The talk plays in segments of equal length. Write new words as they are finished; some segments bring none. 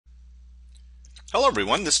Hello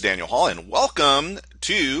everyone, this is Daniel Hall and welcome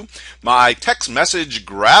to my text message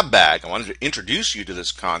grab bag. I wanted to introduce you to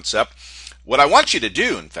this concept. What I want you to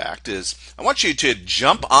do, in fact, is I want you to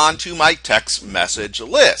jump onto my text message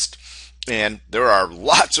list. And there are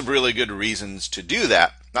lots of really good reasons to do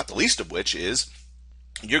that, not the least of which is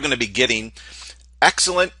you're going to be getting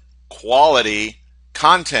excellent quality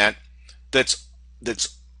content that's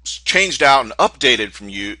changed out and updated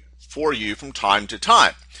for you from time to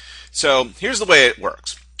time. So here's the way it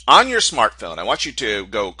works. On your smartphone, I want you to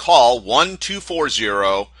go call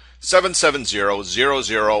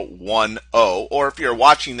 1-240-770-0010, or if you're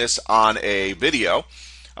watching this on a video,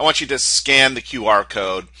 I want you to scan the QR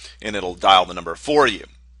code and it'll dial the number for you.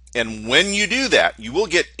 And when you do that, you will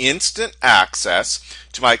get instant access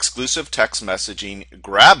to my exclusive text messaging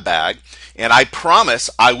grab bag. And I promise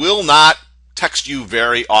I will not text you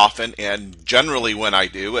very often, and generally when I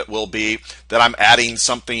do, it will be that I'm adding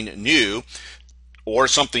something new or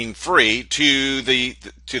something free to the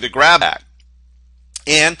grab bag.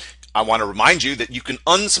 And I want to remind you that you can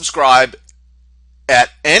unsubscribe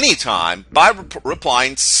at any time by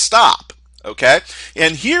replying stop. Okay,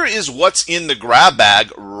 and here is what's in the grab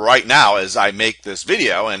bag right now as I make this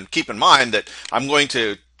video. And keep in mind that I'm going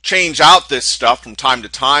to change out this stuff from time to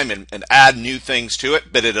time and add new things to it,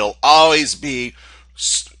 but it'll always be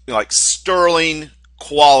like sterling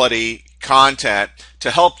quality content to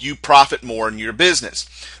help you profit more in your business.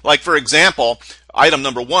 Like, for example, item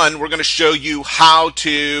number 1, we're going to show you how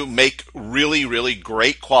to make really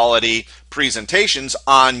great quality presentations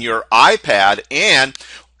on your iPad, and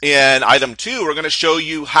in item 2, we're going to show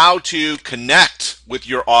you how to connect with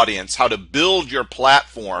your audience, how to build your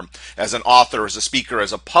platform as an author, as a speaker,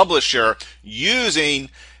 as a publisher using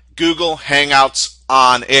Google Hangouts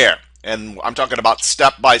on Air. And I'm talking about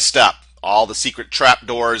step by step, all the secret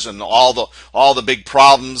trapdoors and all the big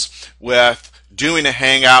problems with doing a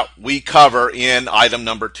Hangout we cover in item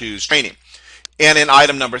number 2's training. And in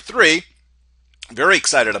item number 3, very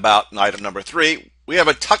excited about in item number 3, we have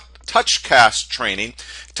a TouchCast training.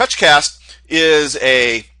 TouchCast is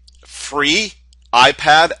a free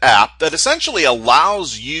iPad app that essentially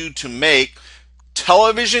allows you to make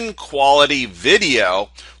television quality video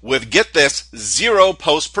with, get this, 0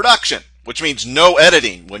 post-production, which means no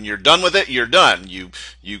editing. When you're done with it, you're done. You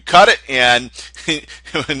cut it and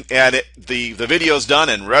the video's done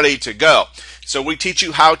and ready to go. So we teach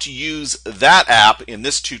you how to use that app in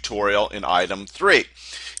this tutorial in item 3.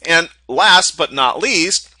 And last but not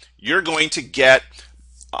least, you're going to get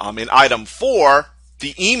in item 4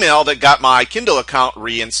 the email that got my Kindle account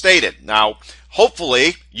reinstated. Now,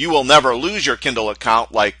 hopefully you will never lose your Kindle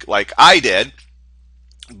account like I did,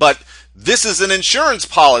 but this is an insurance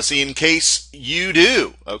policy in case you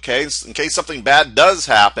do, okay? In case something bad does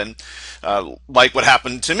happen, like what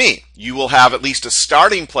happened to me. You will have at least a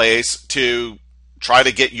starting place to try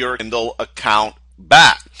to get your Kindle account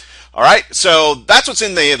back. All right, so that's what's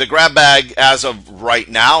in the grab bag as of right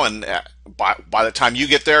now, and by the time you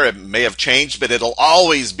get there, it may have changed, but it'll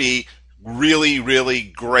always be really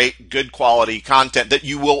great, good quality content that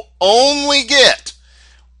you will only get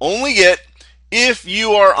if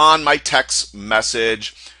you are on my text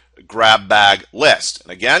message grab bag list. And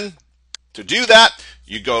again, to do that,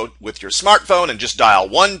 you go with your smartphone and just dial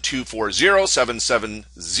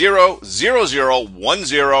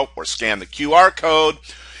 1-240-770-0010 or scan the QR code,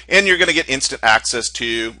 and you're going to get instant access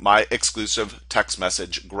to my exclusive text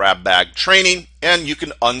message grab bag training, and you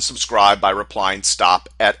can unsubscribe by replying stop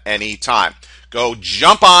at any time. Go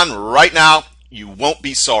jump on right now. You won't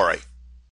be sorry.